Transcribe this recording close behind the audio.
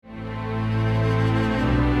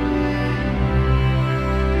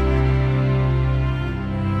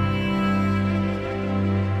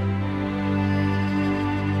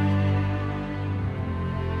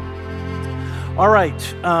All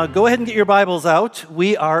right, go ahead and get your Bibles out.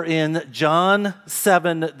 We are in John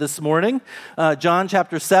 7 this morning. John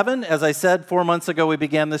chapter 7, as I said, 4 months ago we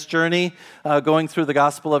began this journey going through the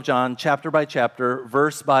Gospel of John, chapter by chapter,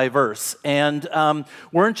 verse by verse. And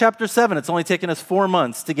we're in chapter 7. It's only taken us 4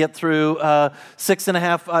 months to get through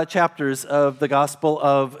 6.5 chapters of the Gospel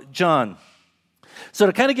of John. So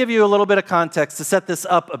to kind of give you a little bit of context, to set this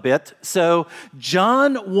up a bit, so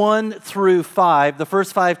John 1 through 5, the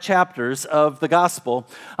first 5 chapters of the gospel,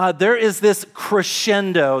 there is this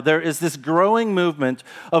crescendo, there is this growing movement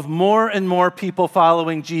of more and more people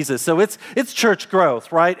following Jesus. So it's church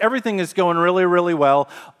growth, right? Everything is going really, really well,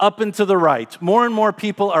 up and to the right. More and more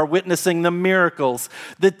people are witnessing the miracles,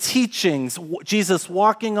 the teachings, Jesus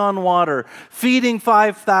walking on water, feeding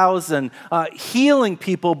 5,000, healing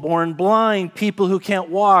people born blind, people who can't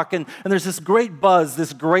walk, and there's this great buzz,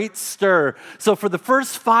 this great stir. So for the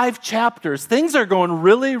first 5 chapters, things are going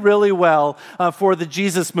really, really well for the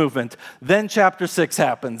Jesus movement. Then chapter 6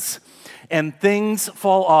 happens, and things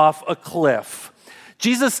fall off a cliff.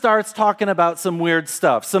 Jesus starts talking about some weird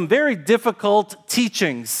stuff, some very difficult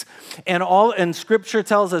teachings, and Scripture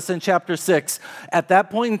tells us in chapter 6, at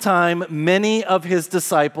that point in time, many of his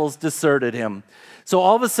disciples deserted him. So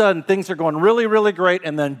all of a sudden, things are going really, really great,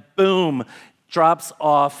 and then boom, drops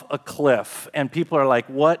off a cliff, and people are like,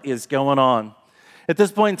 what is going on? At this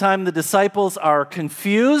point in time, the disciples are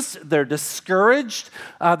confused, they're discouraged,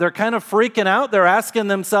 they're kind of freaking out, they're asking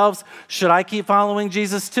themselves, should I keep following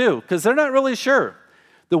Jesus too? Because they're not really sure.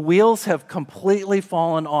 The wheels have completely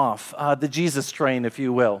fallen off the Jesus train, if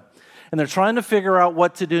you will. And they're trying to figure out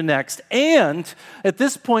what to do next. And at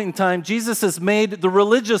this point in time, Jesus has made the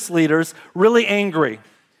religious leaders really angry.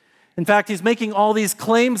 In fact, he's making all these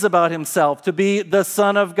claims about himself to be the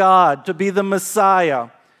Son of God, to be the Messiah.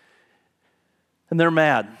 And they're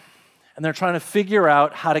mad. And they're trying to figure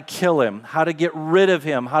out how to kill him, how to get rid of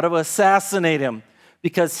him, how to assassinate him,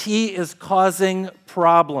 because he is causing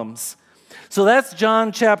problems. So that's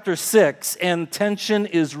John chapter 6, and tension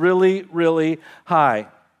is really, really high.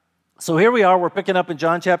 So here we are, we're picking up in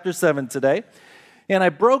John chapter 7 today. And I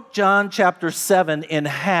broke John chapter 7 in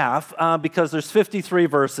half because there's 53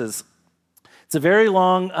 verses. It's a very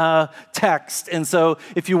long text, and so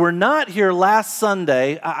if you were not here last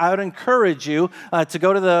Sunday, I would encourage you to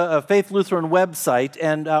go to the Faith Lutheran website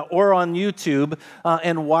and or on YouTube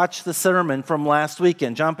and watch the sermon from last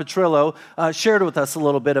weekend. John Petrillo shared with us a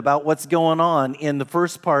little bit about what's going on in the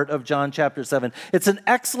first part of John chapter 7. It's an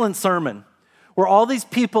excellent sermon, where all these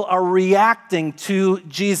people are reacting to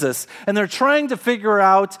Jesus, and they're trying to figure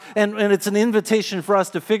out, and it's an invitation for us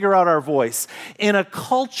to figure out our voice. In a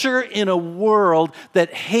culture, in a world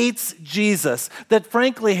that hates Jesus, that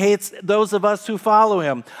frankly hates those of us who follow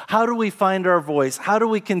him, how do we find our voice? How do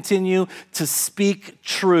we continue to speak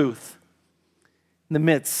truth in the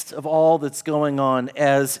midst of all that's going on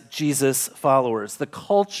as Jesus followers? The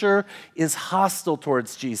culture is hostile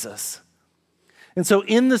towards Jesus. And so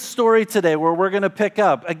in the story today where we're going to pick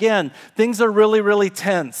up, again, things are really, really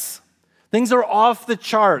tense. Things are off the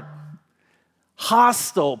chart.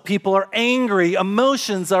 Hostile. People are angry.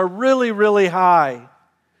 Emotions are really, really high.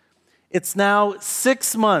 It's now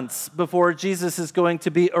 6 months before Jesus is going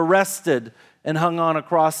to be arrested and hung on a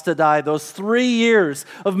cross to die. Those 3 years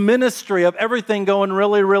of ministry, of everything going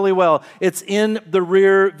really, really well, it's in the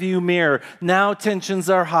rear view mirror. Now tensions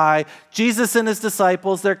are high. Jesus and his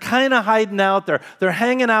disciples, they're kind of hiding out there. They're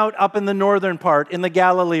hanging out up in the northern part, in the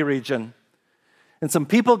Galilee region. And some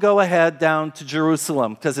people go ahead down to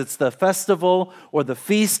Jerusalem because it's the festival or the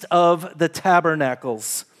Feast of the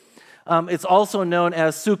Tabernacles. It's also known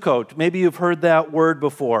as Sukkot. Maybe you've heard that word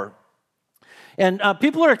before. And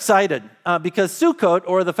people are excited because Sukkot,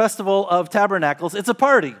 or the Festival of Tabernacles, it's a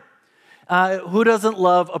party. Who doesn't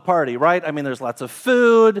love a party, right? I mean, there's lots of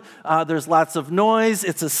food, there's lots of noise.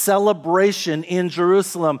 It's a celebration in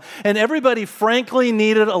Jerusalem. And everybody, frankly,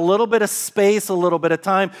 needed a little bit of space, a little bit of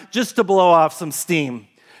time, just to blow off some steam.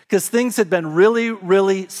 Because things had been really,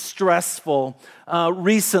 really stressful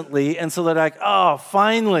recently. And so they're like, oh,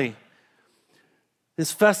 finally,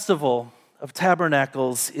 this festival of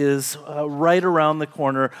Tabernacles is right around the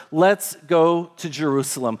corner. Let's go to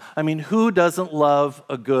Jerusalem. I mean, who doesn't love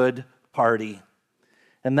a good party?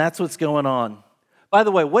 And that's what's going on. By the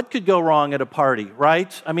way, what could go wrong at a party,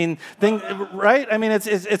 right? I mean, right? I mean,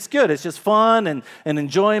 it's good. It's just fun and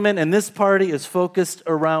enjoyment. And this party is focused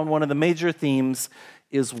around one of the major themes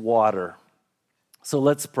is water. So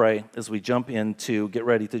let's pray as we get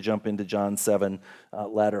ready to jump into John 7,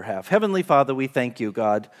 latter half. Heavenly Father, we thank you,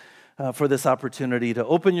 God, for this opportunity to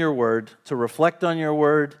open your word, to reflect on your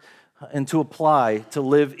word, and to apply, to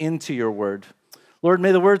live into your word. Lord,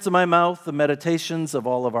 may the words of my mouth, the meditations of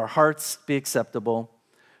all of our hearts be acceptable,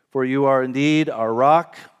 for you are indeed our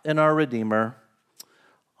rock and our Redeemer.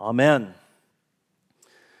 Amen.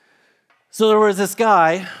 So there was this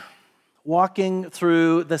guy walking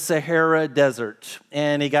through the Sahara Desert,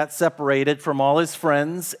 and he got separated from all his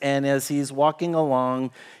friends, and as he's walking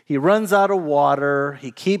along, he runs out of water.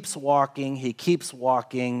 He keeps walking.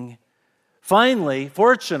 Finally,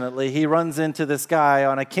 fortunately, he runs into this guy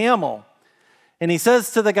on a camel. And he says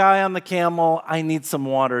to the guy on the camel, I need some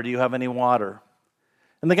water. Do you have any water?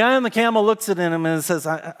 And the guy on the camel looks at him and says,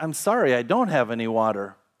 I'm sorry, I don't have any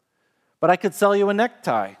water, but I could sell you a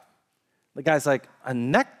necktie. The guy's like, a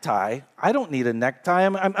necktie? I don't need a necktie.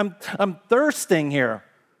 I'm thirsting here.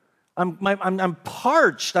 I'm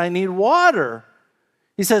parched. I need water.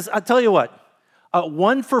 He says, I'll tell you what,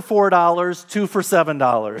 one for $4, two for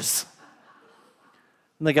 $7.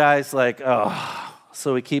 And the guy's like, oh.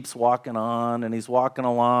 So he keeps walking on, and he's walking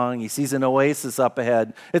along. He sees an oasis up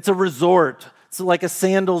ahead. It's a resort. It's like a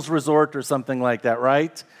sandals resort or something like that,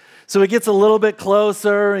 right? So he gets a little bit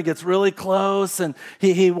closer. He gets really close, and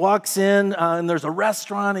he walks in, and there's a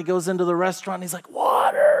restaurant. He goes into the restaurant. And he's like,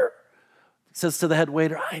 water. He says to the head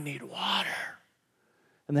waiter, I need water.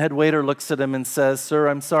 And the head waiter looks at him and says, sir,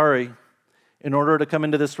 I'm sorry. In order to come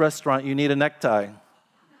into this restaurant, you need a necktie.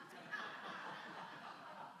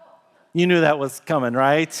 You knew that was coming,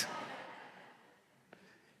 right?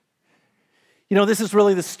 You know, this is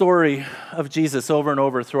really the story of Jesus over and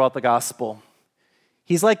over throughout the gospel.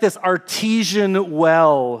 He's like this artesian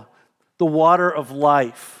well, the water of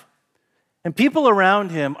life. And people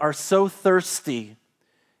around him are so thirsty,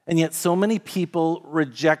 and yet so many people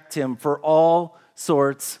reject him for all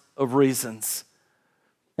sorts of reasons.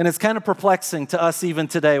 And it's kind of perplexing to us even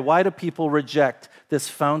today. Why do people reject this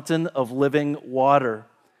fountain of living water?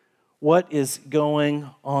 What is going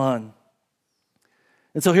on?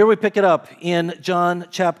 And so here we pick it up in John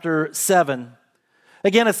chapter 7.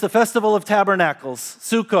 Again, it's the Festival of Tabernacles,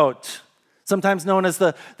 Sukkot, sometimes known as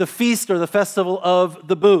the Feast or the Festival of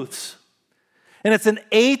the Booths. And it's an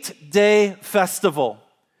 8-day festival.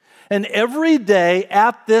 And every day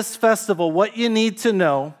at this festival, what you need to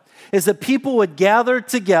know is that people would gather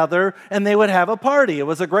together and they would have a party. It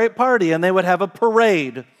was a great party, and they would have a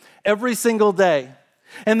parade every single day.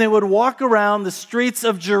 And they would walk around the streets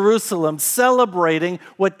of Jerusalem celebrating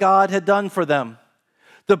what God had done for them.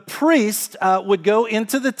 The priest would go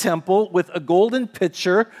into the temple with a golden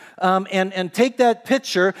pitcher and take that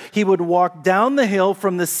pitcher. He would walk down the hill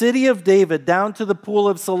from the city of David down to the pool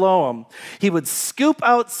of Siloam. He would scoop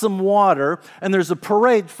out some water, and there's a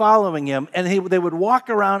parade following him. And they would walk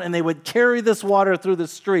around, and they would carry this water through the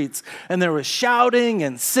streets. And there was shouting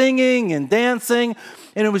and singing and dancing.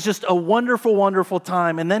 And it was just a wonderful, wonderful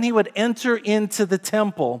time. And then he would enter into the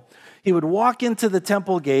temple. He would walk into the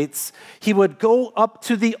temple gates. He would go up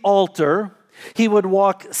to the altar. He would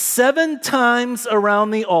walk 7 times around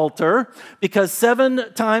the altar, because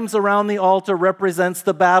 7 times around the altar represents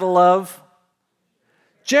the Battle of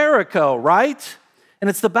Jericho, right? And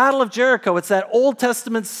it's the Battle of Jericho. It's that Old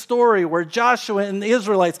Testament story where Joshua and the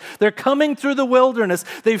Israelites, they're coming through the wilderness.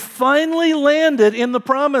 They finally landed in the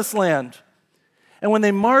Promised Land. And when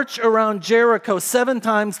they march around Jericho 7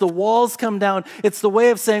 times, the walls come down. It's the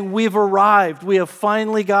way of saying, we've arrived. We have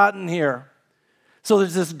finally gotten here. So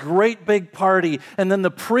there's this great big party. And then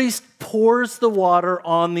the priest pours the water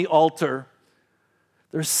on the altar.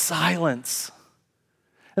 There's silence.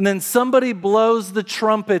 And then somebody blows the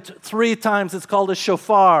trumpet 3 times. It's called a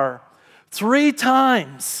shofar. 3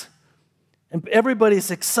 times. And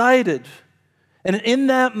everybody's excited. And in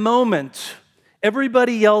that moment,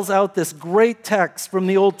 everybody yells out this great text from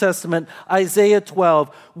the Old Testament, Isaiah 12.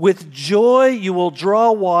 With joy you will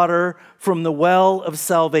draw water from the well of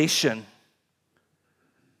salvation.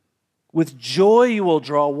 With joy you will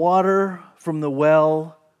draw water from the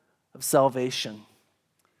well of salvation.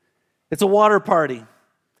 It's a water party.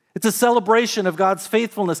 It's a celebration of God's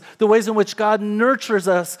faithfulness, the ways in which God nurtures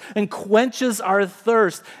us and quenches our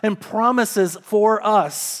thirst and promises for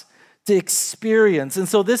us to experience. And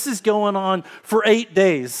so this is going on for 8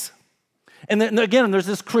 days. And then again, there's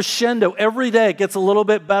this crescendo. Every day it gets a little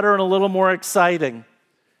bit better and a little more exciting.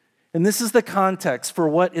 And this is the context for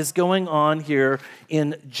what is going on here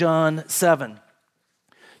in John 7.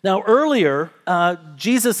 Now earlier,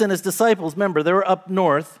 Jesus and his disciples, remember, they were up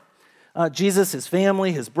north. Jesus, his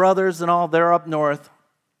family, his brothers and all, they're up north.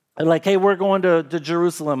 They're like, hey, we're going to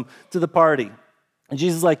Jerusalem to the party. And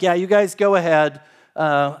Jesus is like, yeah, you guys go ahead.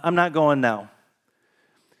 I'm not going now.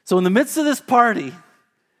 So in the midst of this party,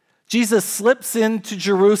 Jesus slips into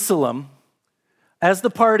Jerusalem as the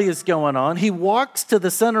party is going on, he walks to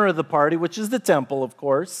the center of the party, which is the temple, of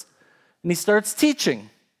course, and he starts teaching.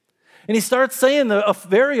 And he starts saying the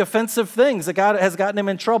very offensive things that has gotten him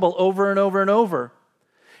in trouble over and over and over.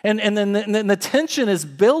 And then the tension is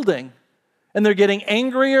building, and they're getting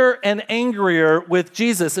angrier and angrier with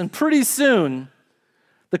Jesus. And pretty soon,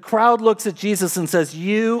 the crowd looks at Jesus and says,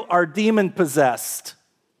 "You are demon-possessed."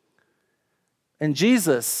 And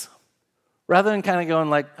Jesus, rather than kind of going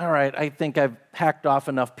like, "All right, I think I've hacked off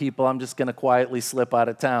enough people, I'm just going to quietly slip out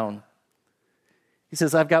of town," he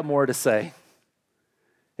says, "I've got more to say."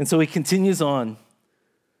 And so he continues on.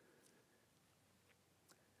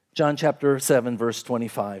 John chapter 7, verse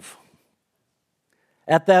 25.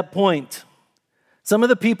 At that point, some of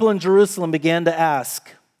the people in Jerusalem began to ask,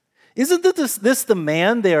 "Isn't this the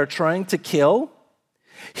man they are trying to kill?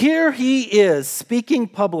 Here he is speaking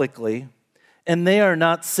publicly, and they are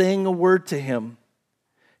not saying a word to him.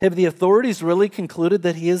 Have the authorities really concluded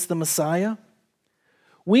that he is the Messiah?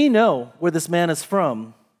 We know where this man is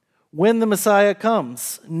from. When the Messiah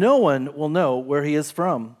comes, no one will know where he is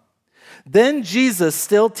from." Then Jesus,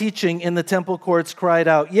 still teaching in the temple courts, cried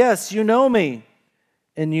out, "Yes, you know me,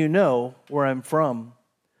 and you know where I'm from.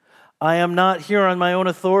 I am not here on my own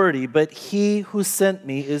authority, but he who sent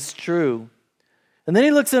me is true." And then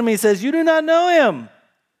he looks at me and says, "You do not know him,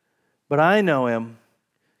 but I know him,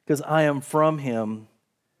 because I am from him,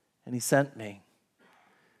 and he sent me."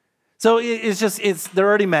 So they're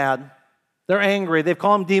already mad. They're angry. They've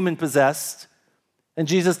called him demon-possessed, and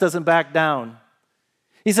Jesus doesn't back down.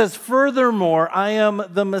 He says, "Furthermore, I am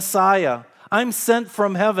the Messiah. I'm sent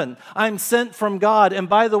from heaven. I'm sent from God. And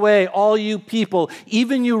by the way, all you people,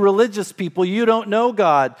 even you religious people, you don't know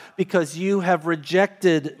God because you have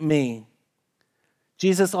rejected me."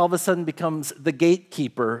 Jesus all of a sudden becomes the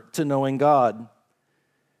gatekeeper to knowing God.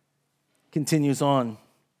 Continues on.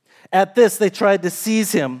 At this, they tried to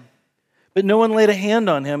seize him, but no one laid a hand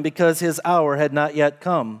on him because his hour had not yet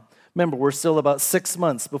come. Remember, we're still about 6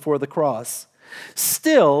 months before the cross.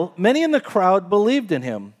 Still, many in the crowd believed in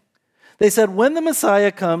him. They said, "When the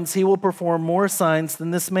Messiah comes, he will perform more signs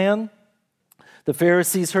than this man." The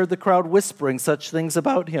Pharisees heard the crowd whispering such things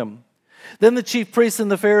about him. Then the chief priests and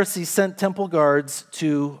the Pharisees sent temple guards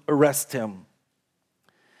to arrest him.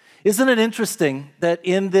 Isn't it interesting that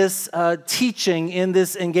in this teaching, in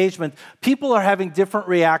this engagement, people are having different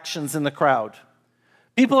reactions in the crowd?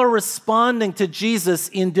 People are responding to Jesus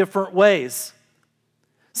in different ways.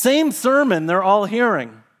 Same sermon they're all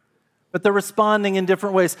hearing, but they're responding in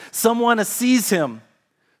different ways. Some want to seize him.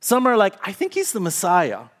 Some are like, "I think he's the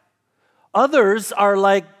Messiah." Others are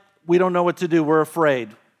like, "We don't know what to do. We're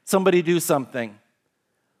afraid. Somebody do something."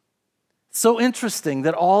 So interesting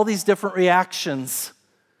that all these different reactions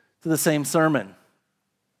to the same sermon.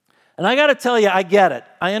 And I got to tell you, I get it.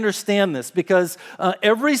 I understand this because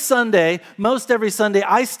every Sunday, most every Sunday,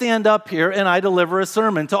 I stand up here and I deliver a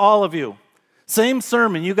sermon to all of you. Same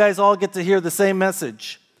sermon. You guys all get to hear the same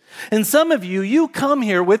message. And some of you, you come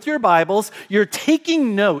here with your Bibles, you're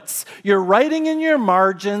taking notes, you're writing in your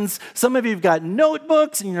margins. Some of you have got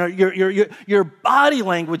notebooks, and your body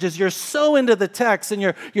languages, you're so into the text, and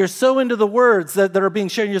you're so into the words that are being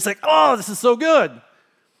shared, and you're just like, "Oh, this is so good."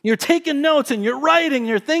 You're taking notes, and you're writing, and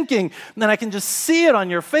you're thinking, and then I can just see it on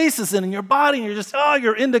your faces and in your body, and you're just,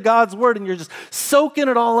 you're into God's Word, and you're just soaking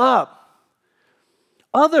it all up.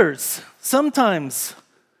 Others, sometimes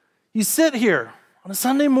you sit here on a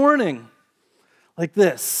Sunday morning like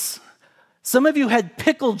this. Some of you had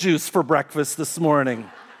pickle juice for breakfast this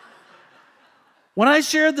morning. When I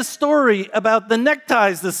shared the story about the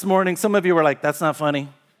neckties this morning, some of you were like, "That's not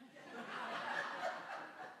funny."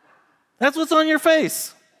 That's what's on your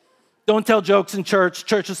face. Don't tell jokes in church.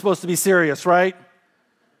 Church is supposed to be serious, right?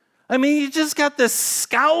 I mean, you just got this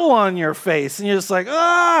scowl on your face, and you're just like,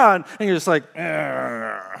 and you're just like,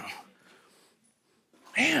 "Man,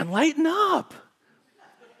 lighten up."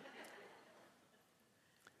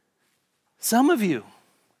 Some of you,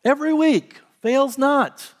 every week, fails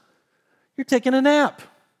not, you're taking a nap.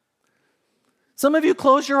 Some of you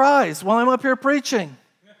close your eyes while I'm up here preaching,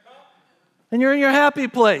 and you're in your happy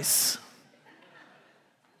place.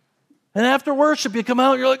 And after worship, you come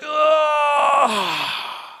out, and you're like, "Oh."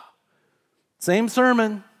 Same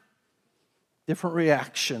sermon, different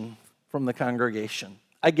reaction from the congregation.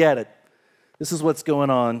 I get it. This is what's going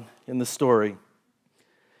on in the story.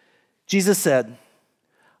 Jesus said,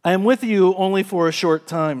 "I am with you only for a short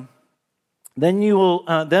time. Then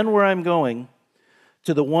where I'm going,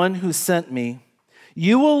 to the one who sent me,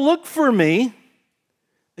 you will look for me,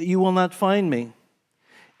 but you will not find me.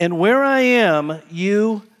 And where I am,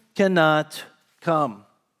 you cannot come."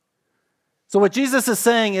 So what Jesus is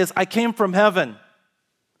saying is, I came from heaven.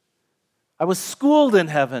 I was schooled in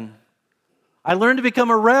heaven. I learned to become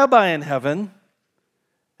a rabbi in heaven,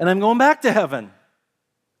 and I'm going back to heaven.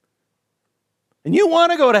 And you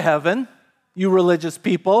want to go to heaven, you religious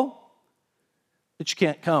people, but you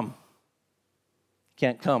can't come. You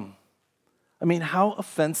can't come. I mean, how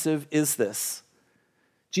offensive is this?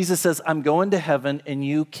 Jesus says, I'm going to heaven, and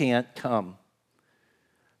you can't come.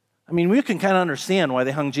 I mean, we can kind of understand why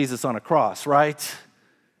they hung Jesus on a cross, right?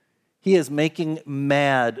 He is making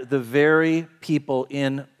mad the very people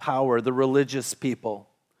in power, the religious people.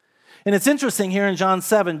 And it's interesting here in John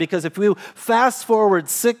 7, because if we fast forward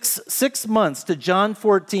six months to John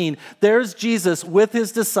 14, there's Jesus with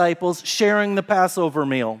his disciples sharing the Passover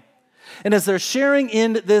meal. And as they're sharing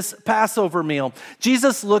in this Passover meal,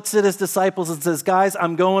 Jesus looks at his disciples and says, guys,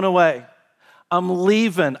 I'm going away. I'm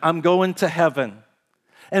leaving. I'm going to heaven.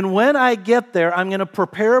 And when I get there, I'm going to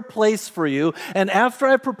prepare a place for you. And after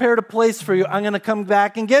I've prepared a place for you, I'm going to come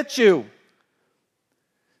back and get you.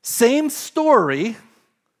 Same story,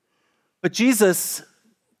 but Jesus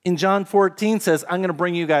in John 14 says, I'm going to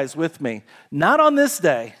bring you guys with me. Not on this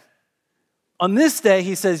day. On this day,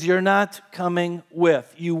 he says, you're not coming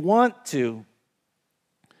with. You want to.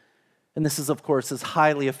 And this is, of course, is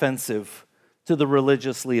highly offensive to the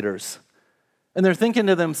religious leaders. And they're thinking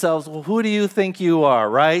to themselves, well, who do you think you are,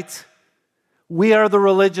 right? We are the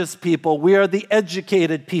religious people. We are the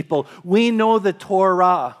educated people. We know the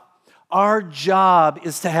Torah. Our job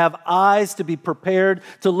is to have eyes to be prepared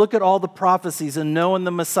to look at all the prophecies and know when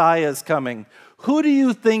the Messiah is coming. Who do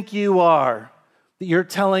you think you are that you're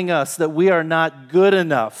telling us that we are not good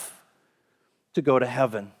enough to go to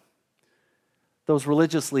heaven? Those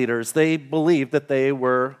religious leaders, they believed that they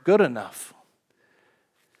were good enough.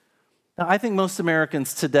 Now, I think most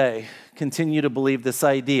Americans today continue to believe this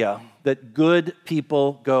idea that good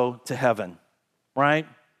people go to heaven, right?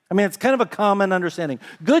 I mean, it's kind of a common understanding.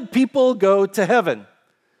 Good people go to heaven.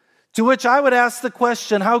 To which I would ask the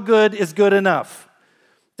question, how good is good enough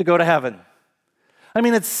to go to heaven? I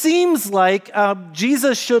mean, it seems like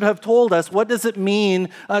Jesus should have told us, what does it mean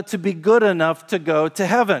to be good enough to go to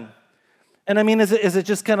heaven? And I mean, is it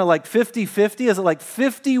just kind of like 50-50? Is it like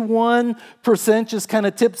 51% just kind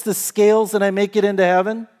of tips the scales and I make it into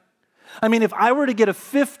heaven? I mean, if I were to get a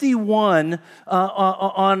 51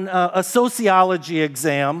 on a sociology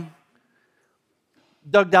exam,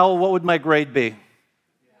 Doug Dowell, what would my grade be?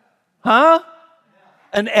 Huh?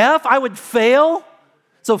 An F? I would fail?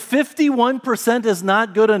 So 51% is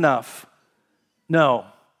not good enough. No.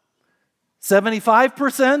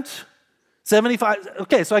 75%? 75,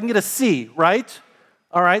 okay, so I can get a C, right?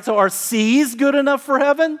 All right, so are C's good enough for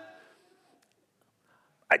heaven?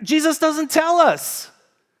 Jesus doesn't tell us.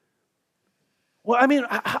 Well, I mean,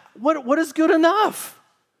 what is good enough?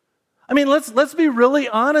 I mean, let's be really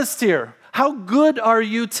honest here. How good are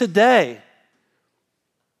you today?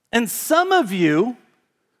 And some of you,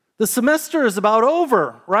 the semester is about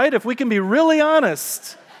over, right? If we can be really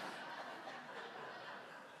honest.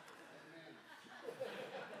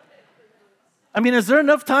 I mean, is there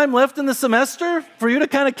enough time left in the semester for you to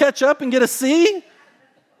kind of catch up and get a C?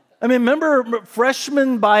 I mean, remember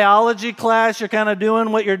freshman biology class, you're kind of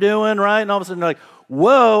doing what you're doing, right? And all of a sudden you're like,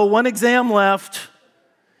 whoa, one exam left.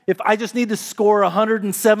 If I just need to score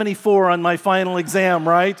 174 on my final exam,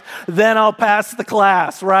 right? Then I'll pass the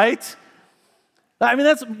class, right? I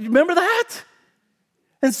mean, remember that?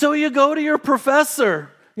 And so you go to your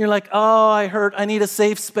professor. You're like, oh, I need a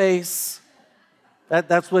safe space.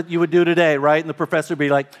 That's what you would do today, right? And the professor would be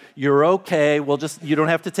like, you're okay, you don't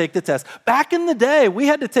have to take the test. Back in the day, we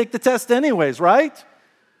had to take the test anyways, right?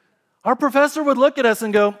 Our professor would look at us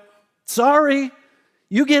and go, sorry,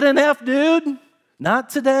 you get an F, dude. Not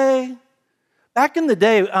today. Back in the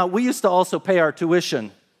day, we used to also pay our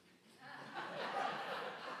tuition.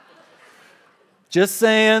 Just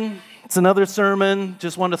saying, it's another sermon,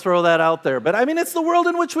 just want to throw that out there. But I mean, it's the world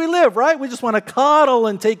in which we live, right? We just want to coddle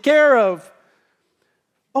and take care of.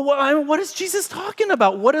 But what is Jesus talking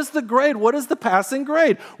about? What is the grade? What is the passing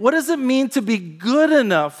grade? What does it mean to be good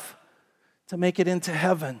enough to make it into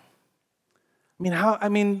heaven?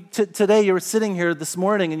 Today you were sitting here this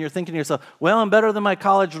morning and you're thinking to yourself, well, I'm better than my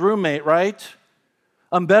college roommate, right?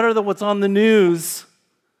 I'm better than what's on the news.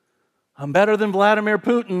 I'm better than Vladimir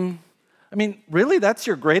Putin. I mean, really, that's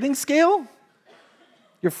your grading scale?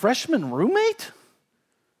 Your freshman roommate?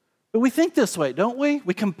 But we think this way, don't we?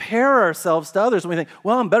 We compare ourselves to others and we think,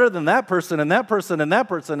 well, I'm better than that person and that person and that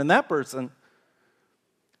person and that person.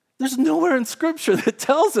 There's nowhere in Scripture that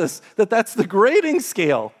tells us that that's the grading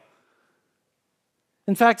scale.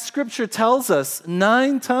 In fact, Scripture tells us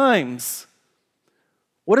 9 times,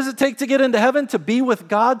 what does it take to get into heaven? To be with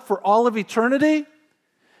God for all of eternity?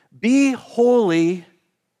 Be holy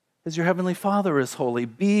as your heavenly Father is holy.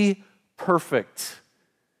 Be perfect.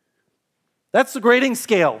 That's the grading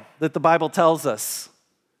scale that the Bible tells us.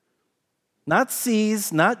 Not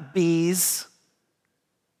C's, not B's,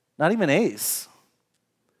 not even A's.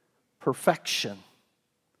 Perfection.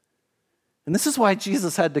 And this is why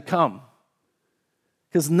Jesus had to come.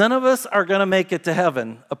 Because none of us are going to make it to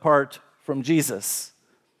heaven apart from Jesus.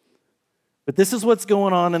 But this is what's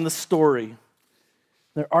going on in the story.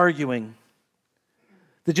 They're arguing.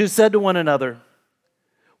 The Jews said to one another,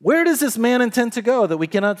 "Where does this man intend to go that we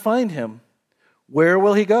cannot find him? Where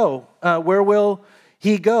will he go?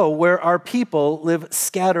 Where our people live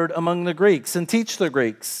scattered among the Greeks and teach the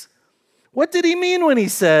Greeks? What did he mean when he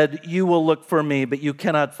said, 'You will look for me, but you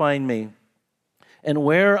cannot find me'? And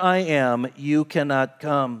where I am, you cannot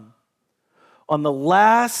come." On the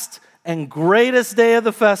last and greatest day of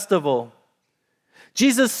the festival,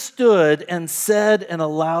 Jesus stood and said in a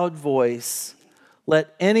loud voice,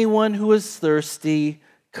 "Let anyone who is thirsty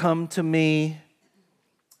come to me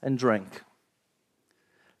and drink."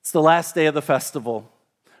 It's the last day of the festival.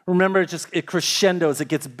 Remember, it crescendos. It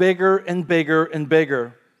gets bigger and bigger and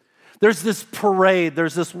bigger. There's this parade.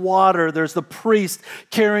 There's this water. There's the priest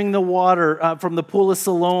carrying the water from the pool of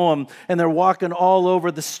Siloam, and they're walking all over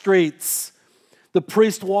the streets. The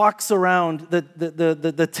priest walks around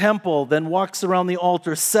the temple, then walks around the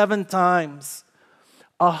altar 7 times.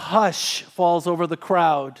 A hush falls over the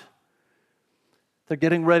crowd. They're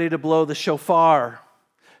getting ready to blow the shofar.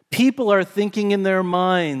 People are thinking in their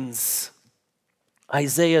minds,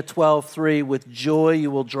 Isaiah 12:3, "With joy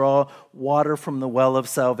you will draw water from the well of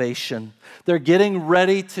salvation." They're getting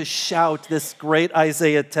ready to shout this great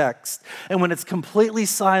Isaiah text. And when it's completely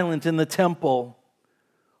silent in the temple,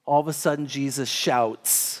 all of a sudden Jesus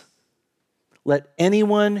shouts, "Let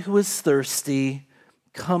anyone who is thirsty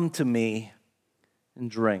come to me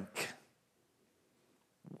and drink."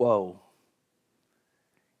 Whoa.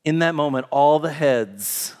 In that moment, all the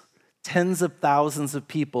heads, tens of thousands of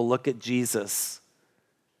people look at Jesus.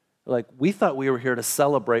 Like, we thought we were here to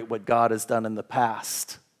celebrate what God has done in the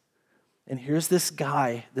past. And here's this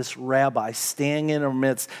guy, this rabbi, standing in our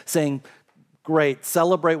midst saying, "Great,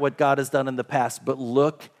 celebrate what God has done in the past, but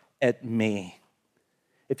look at me.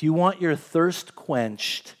 If you want your thirst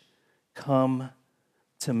quenched, come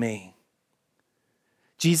to me."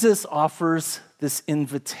 Jesus offers this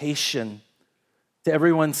invitation to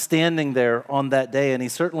everyone standing there on that day, and he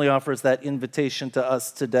certainly offers that invitation to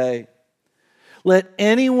us today. Let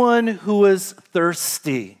anyone who is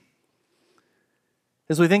thirsty.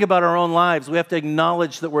 As we think about our own lives, we have to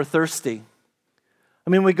acknowledge that we're thirsty. I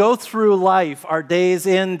mean, we go through life, our days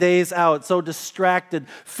in, days out, so distracted,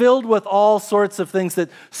 filled with all sorts of things that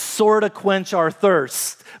sort of quench our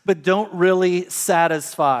thirst, but don't really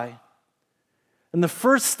satisfy. And the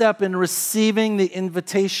first step in receiving the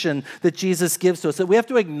invitation that Jesus gives to us, that we have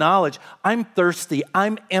to acknowledge, I'm thirsty,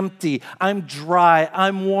 I'm empty, I'm dry,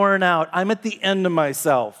 I'm worn out, I'm at the end of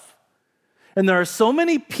myself. And there are so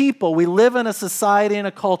many people, we live in a society and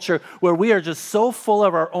a culture where we are just so full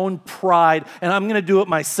of our own pride, and I'm going to do it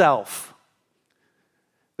myself.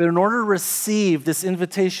 But in order to receive this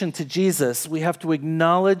invitation to Jesus, we have to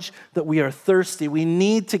acknowledge that we are thirsty. We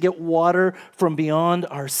need to get water from beyond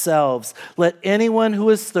ourselves. Let anyone who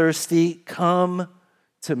is thirsty come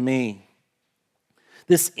to me.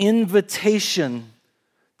 This invitation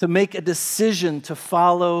to make a decision to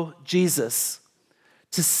follow Jesus,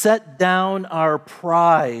 to set down our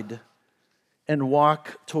pride and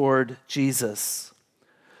walk toward Jesus.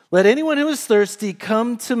 Let anyone who is thirsty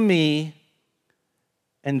come to me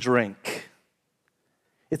and drink.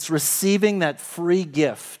 It's receiving that free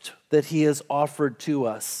gift that he has offered to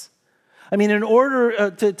us. I mean, in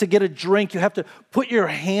order to get a drink, you have to put your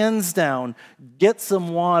hands down, get some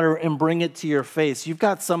water, and bring it to your face. You've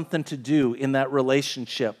got something to do in that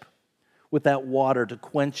relationship with that water to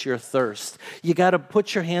quench your thirst. You got to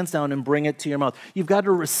put your hands down and bring it to your mouth. You've got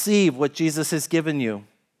to receive what Jesus has given you,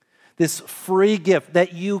 this free gift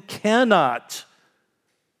that you cannot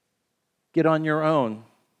get on your own.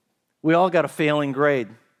 We all got a failing grade.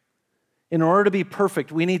 In order to be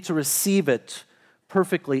perfect, we need to receive it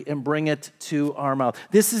perfectly and bring it to our mouth.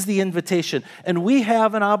 This is the invitation. And we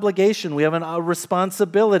have an obligation. We have a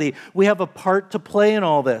responsibility. We have a part to play in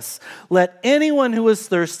all this. Let anyone who is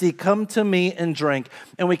thirsty come to me and drink.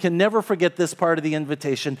 And we can never forget this part of the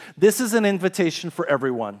invitation. This is an invitation for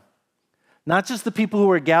everyone. Not just the people who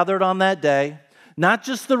are gathered on that day, not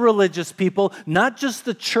just the religious people, not just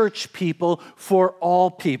the church people, for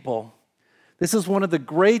all people. This is one of the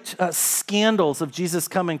great scandals of Jesus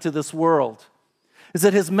coming to this world. is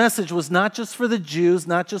that his message was not just for the Jews,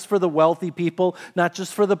 not just for the wealthy people, not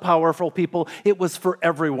just for the powerful people, it was for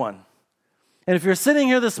everyone. And if you're sitting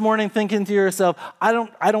here this morning thinking to yourself, I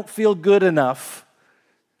don't feel good enough,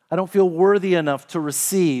 I don't feel worthy enough to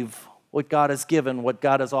receive what God has given, what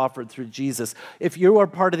God has offered through Jesus. If you are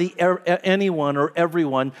part of the anyone or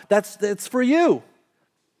everyone, that's for you.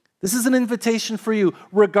 This is an invitation for you,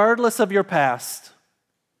 regardless of your past,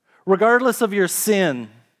 regardless of your sin,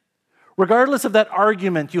 regardless of that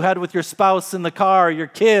argument you had with your spouse in the car, your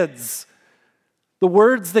kids, the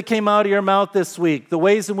words that came out of your mouth this week, the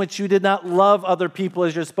ways in which you did not love other people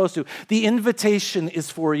as you're supposed to. The invitation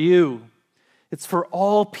is for you. It's for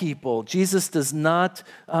all people. Jesus does not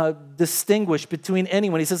distinguish between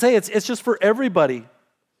anyone. He says, hey, it's just for everybody.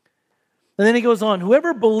 And then he goes on,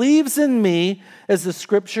 whoever believes in me, as the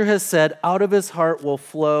scripture has said, out of his heart will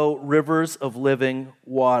flow rivers of living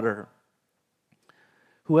water.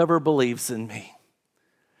 Whoever believes in me.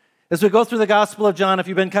 As we go through the Gospel of John, if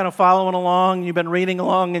you've been kind of following along, you've been reading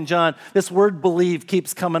along in John, this word believe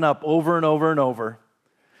keeps coming up over and over and over.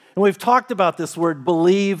 And we've talked about this word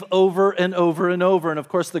believe over and over and over. And of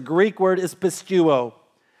course, the Greek word is pisteuo.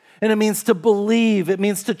 And it means to believe, it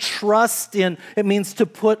means to trust in, it means to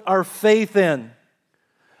put our faith in.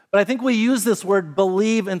 But I think we use this word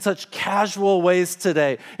believe in such casual ways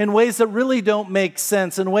today, in ways that really don't make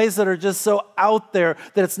sense, in ways that are just so out there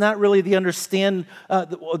that it's not really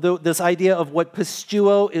this idea of what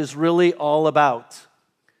pisteuo is really all about.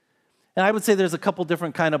 And I would say there's a couple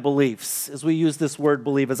different kind of beliefs as we use this word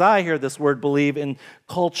believe, as I hear this word believe in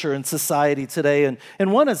culture and society today.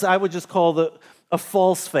 And one is I would just call a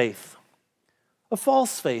false faith. A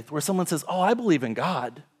false faith where someone says, oh, I believe in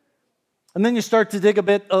God. And then you start to dig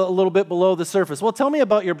a little bit below the surface. Well, tell me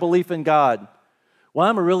about your belief in God. Well,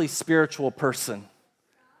 I'm a really spiritual person.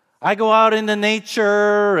 I go out into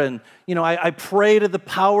nature and, I pray to the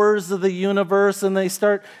powers of the universe and they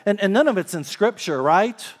start, and none of it's in Scripture,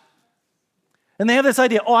 right? And they have this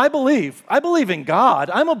idea, I believe in God.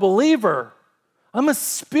 I'm a believer. I'm a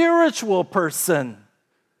spiritual person.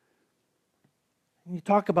 And you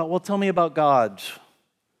talk about, well, tell me about God.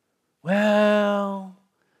 Well,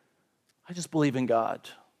 I just believe in God.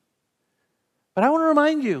 But I want to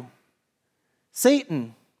remind you,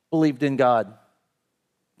 Satan believed in God.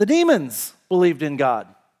 The demons believed in God.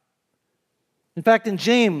 In fact, in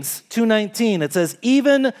James 2:19, it says,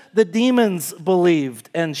 even the demons believed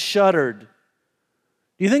and shuddered.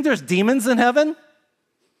 Do you think there's demons in heaven?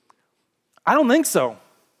 I don't think so.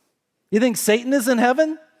 You think Satan is in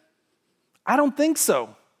heaven? I don't think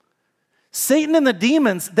so. Satan and the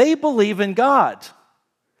demons, they believe in God.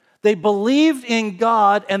 They believed in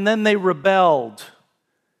God and then they rebelled.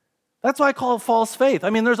 That's why I call it false faith.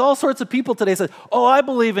 I mean, there's all sorts of people today that say, I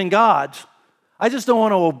believe in God. I just don't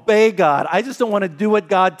want to obey God. I just don't want to do what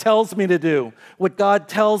God tells me to do, what God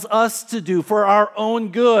tells us to do for our own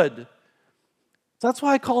good. So that's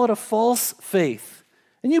why I call it a false faith.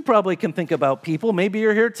 And you probably can think about people. Maybe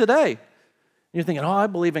you're here today. You're thinking, I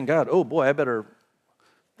believe in God. Oh boy, I better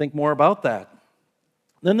think more about that.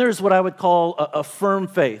 Then there's what I would call a firm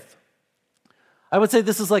faith. I would say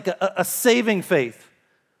this is like a saving faith,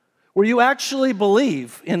 where you actually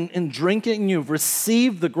believe in drinking, you've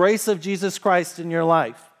received the grace of Jesus Christ in your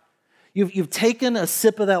life. You've taken a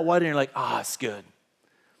sip of that water and you're like, it's good.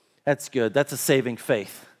 That's good. That's a saving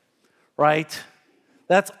faith, right?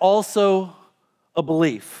 That's also a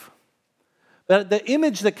belief. But the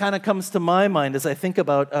image that kind of comes to my mind as I think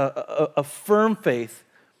about a firm faith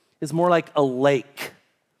is more like a lake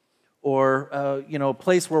or a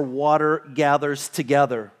place where water gathers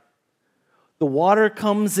together. The water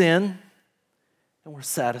comes in and we're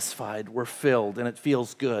satisfied, we're filled, and it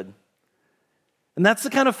feels good. And that's the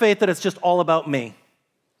kind of faith that it's just all about me.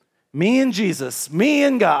 Me and Jesus, me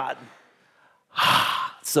and God.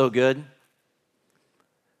 So good.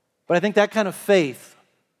 But I think that kind of faith,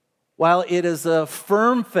 while it is a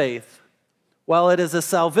firm faith, while it is a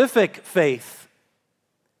salvific faith,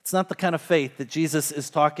 it's not the kind of faith that Jesus is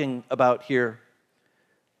talking about here.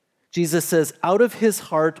 Jesus says, out of his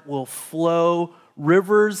heart will flow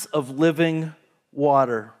rivers of living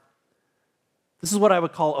water. This is what I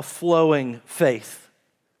would call a flowing faith.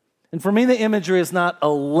 And for me, the imagery is not a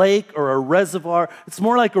lake or a reservoir. It's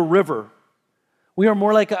more like a river. We are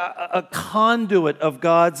more like a conduit of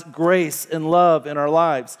God's grace and love in our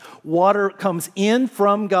lives. Water comes in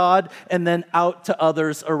from God and then out to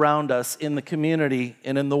others around us in the community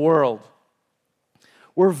and in the world.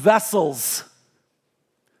 We're vessels.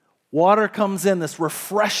 Water comes in, this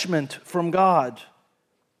refreshment from God,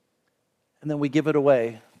 and then we give it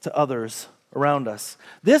away to others around us.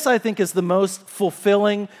 This, I think, is the most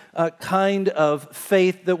fulfilling kind of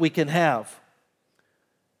faith that we can have.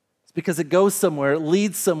 It's because it goes somewhere, it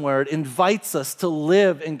leads somewhere, it invites us to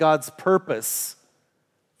live in God's purpose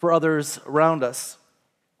for others around us.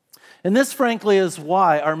 And this, frankly, is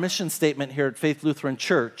why our mission statement here at Faith Lutheran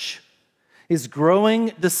Church is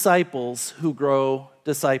growing disciples who grow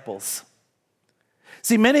disciples.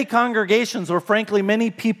 See, many congregations, or frankly, many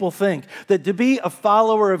people think that to be a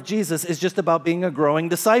follower of Jesus is just about being a growing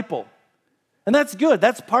disciple. And that's good.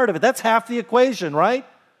 That's part of it. That's half the equation, right?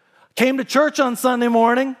 Came to church on Sunday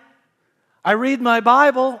morning. I read my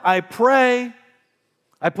Bible. I pray.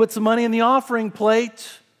 I put some money in the offering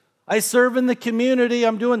plate. I serve in the community.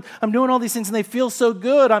 I'm doing all these things, and they feel so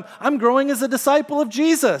good. I'm growing as a disciple of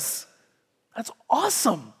Jesus. That's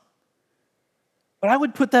awesome. But I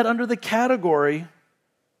would put that under the category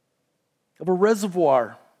of a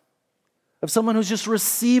reservoir, of someone who's just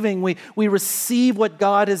receiving. We receive what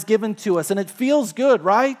God has given to us, and it feels good,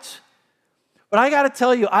 right? But I got to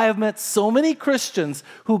tell you, I have met so many Christians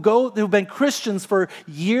who've been Christians for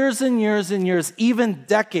years and years and years, even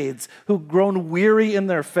decades, who've grown weary in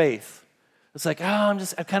their faith. It's like, I'm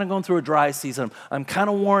kind of going through a dry season. I'm kind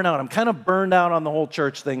of worn out. I'm kind of burned out on the whole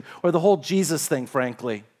church thing or the whole Jesus thing,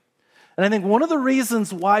 frankly. And I think one of the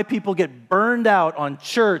reasons why people get burned out on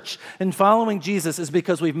church and following Jesus is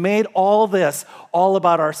because we've made all this all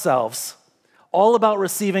about ourselves, all about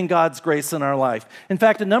receiving God's grace in our life. In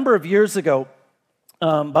fact, a number of years ago,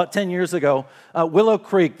 about 10 years ago, Willow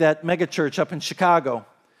Creek, that megachurch up in Chicago,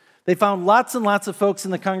 they found lots and lots of folks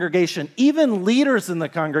in the congregation, even leaders in the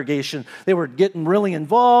congregation. They were getting really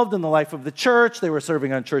involved in the life of the church. They were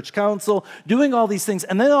serving on church council, doing all these things.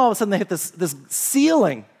 And then all of a sudden they hit this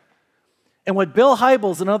ceiling. And what Bill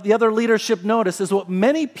Hybels and the other leadership noticed is what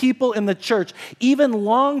many people in the church, even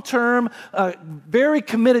long-term, very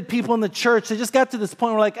committed people in the church, they just got to this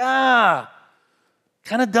point where like,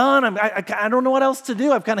 kind of done. I don't know what else to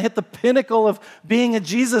do. I've kind of hit the pinnacle of being a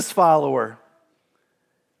Jesus follower.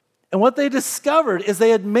 And what they discovered is they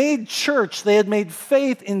had made church, they had made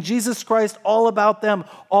faith in Jesus Christ all about them,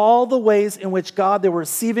 all the ways in which they were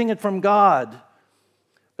receiving it from God.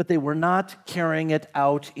 But they were not carrying it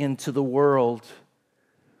out into the world.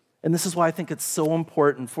 And this is why I think it's so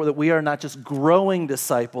important that we are not just growing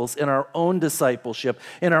disciples in our own discipleship,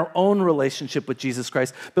 in our own relationship with Jesus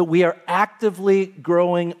Christ, but we are actively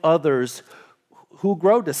growing others who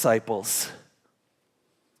grow disciples.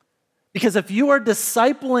 Because if you are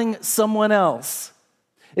discipling someone else,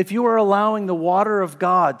 if you are allowing the water of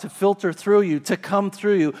God to filter through you, to come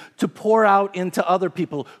through you, to pour out into other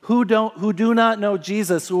people who do not know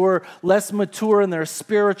Jesus, who are less mature in their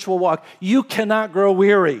spiritual walk, you cannot grow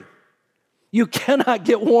weary. You cannot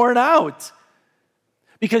get worn out.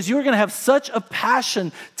 Because you're going to have such a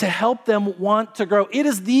passion to help them want to grow. It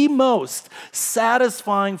is the most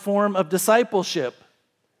satisfying form of discipleship.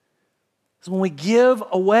 It's when we give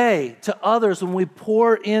away to others, when we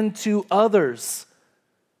pour into others.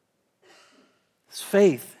 It's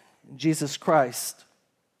faith in Jesus Christ.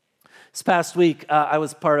 This past week, I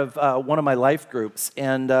was part of one of my life groups,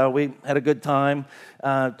 and we had a good time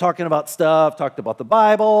talking about stuff, talked about the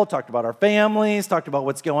Bible, talked about our families, talked about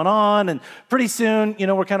what's going on, and pretty soon,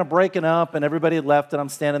 we're kind of breaking up, and everybody had left, and I'm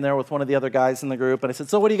standing there with one of the other guys in the group, and I said,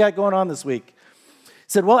 so what do you got going on this week?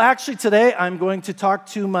 He said, well, actually today, I'm going to talk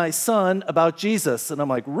to my son about Jesus, and I'm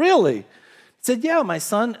like, really? He said, yeah, my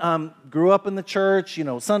son grew up in the church,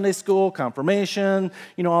 Sunday school, confirmation,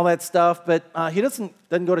 all that stuff, but he doesn't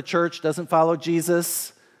go to church, doesn't follow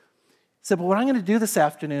Jesus. He said, but what I'm going to do this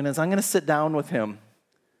afternoon is I'm going to sit down with him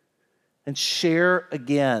and share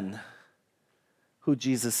again who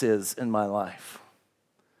Jesus is in my life.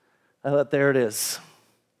 I thought, there it is.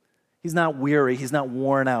 He's not weary, he's not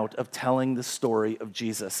worn out of telling the story of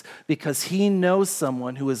Jesus because he knows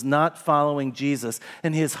someone who is not following Jesus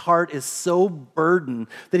and his heart is so burdened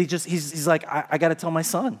that he's like, I got to tell my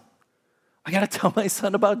son. I got to tell my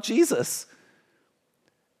son about Jesus.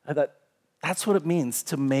 I thought, that's what it means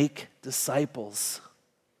to make disciples.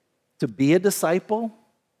 To be a disciple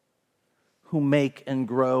who make and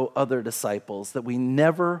grow other disciples, that we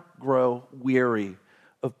never grow weary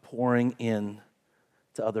of pouring in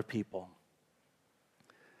to other people.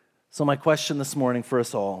 So my question this morning for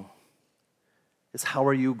us all is, how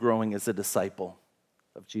are you growing as a disciple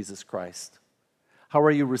of Jesus Christ? How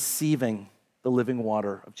are you receiving the living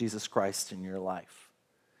water of Jesus Christ in your life?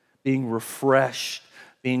 Being refreshed,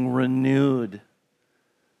 being renewed,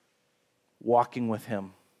 walking with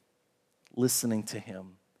him, listening to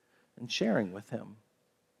him, and sharing with him.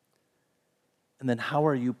 And then how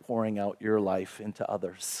are you pouring out your life into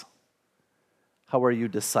others? How are you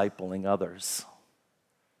discipling others?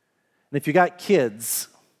 And if you got kids,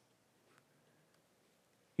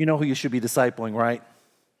 you know who you should be discipling, right?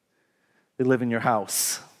 They live in your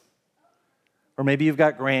house. Or maybe you've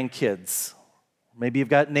got grandkids. Maybe you've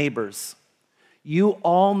got neighbors. You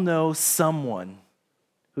all know someone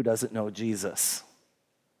who doesn't know Jesus.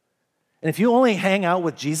 And if you only hang out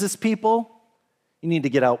with Jesus people, you need to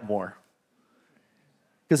get out more.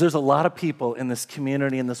 Because there's a lot of people in this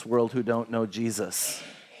community, in this world, who don't know Jesus.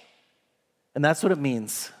 And that's what it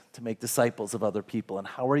means to make disciples of other people. And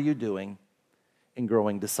how are you doing in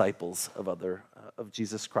growing disciples of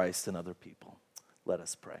Jesus Christ and other people? Let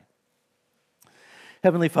us pray.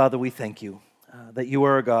 Heavenly Father, we thank you that you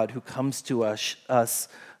are a God who comes to us as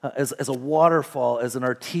a waterfall, as an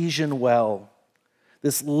artesian well,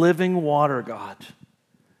 this living water, God.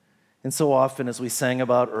 And so often, as we sang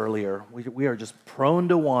about earlier, we are just prone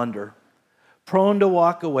to wander, prone to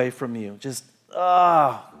walk away from you, just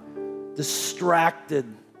distracted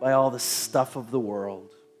by all the stuff of the world.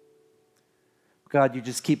 God, you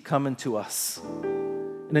just keep coming to us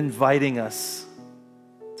and inviting us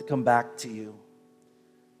to come back to you,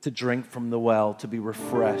 to drink from the well, to be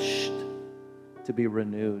refreshed, to be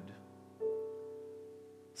renewed.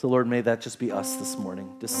 So Lord, may that just be us this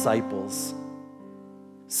morning, disciples,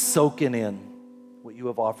 soaking in what you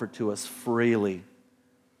have offered to us freely,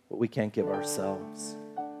 what we can't give ourselves.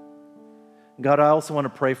 God, I also want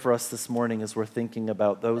to pray for us this morning as we're thinking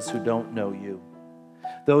about those who don't know you,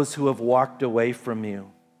 those who have walked away from you,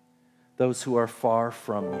 those who are far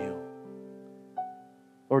from you.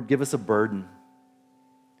 Lord, give us a burden.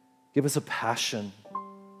 Give us a passion.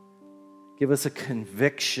 Give us a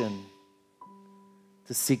conviction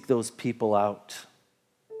to seek those people out,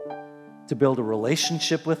 to build a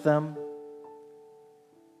relationship with them,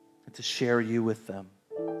 and to share you with them.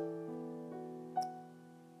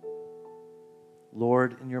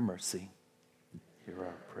 Lord, in your mercy, hear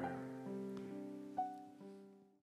our prayer.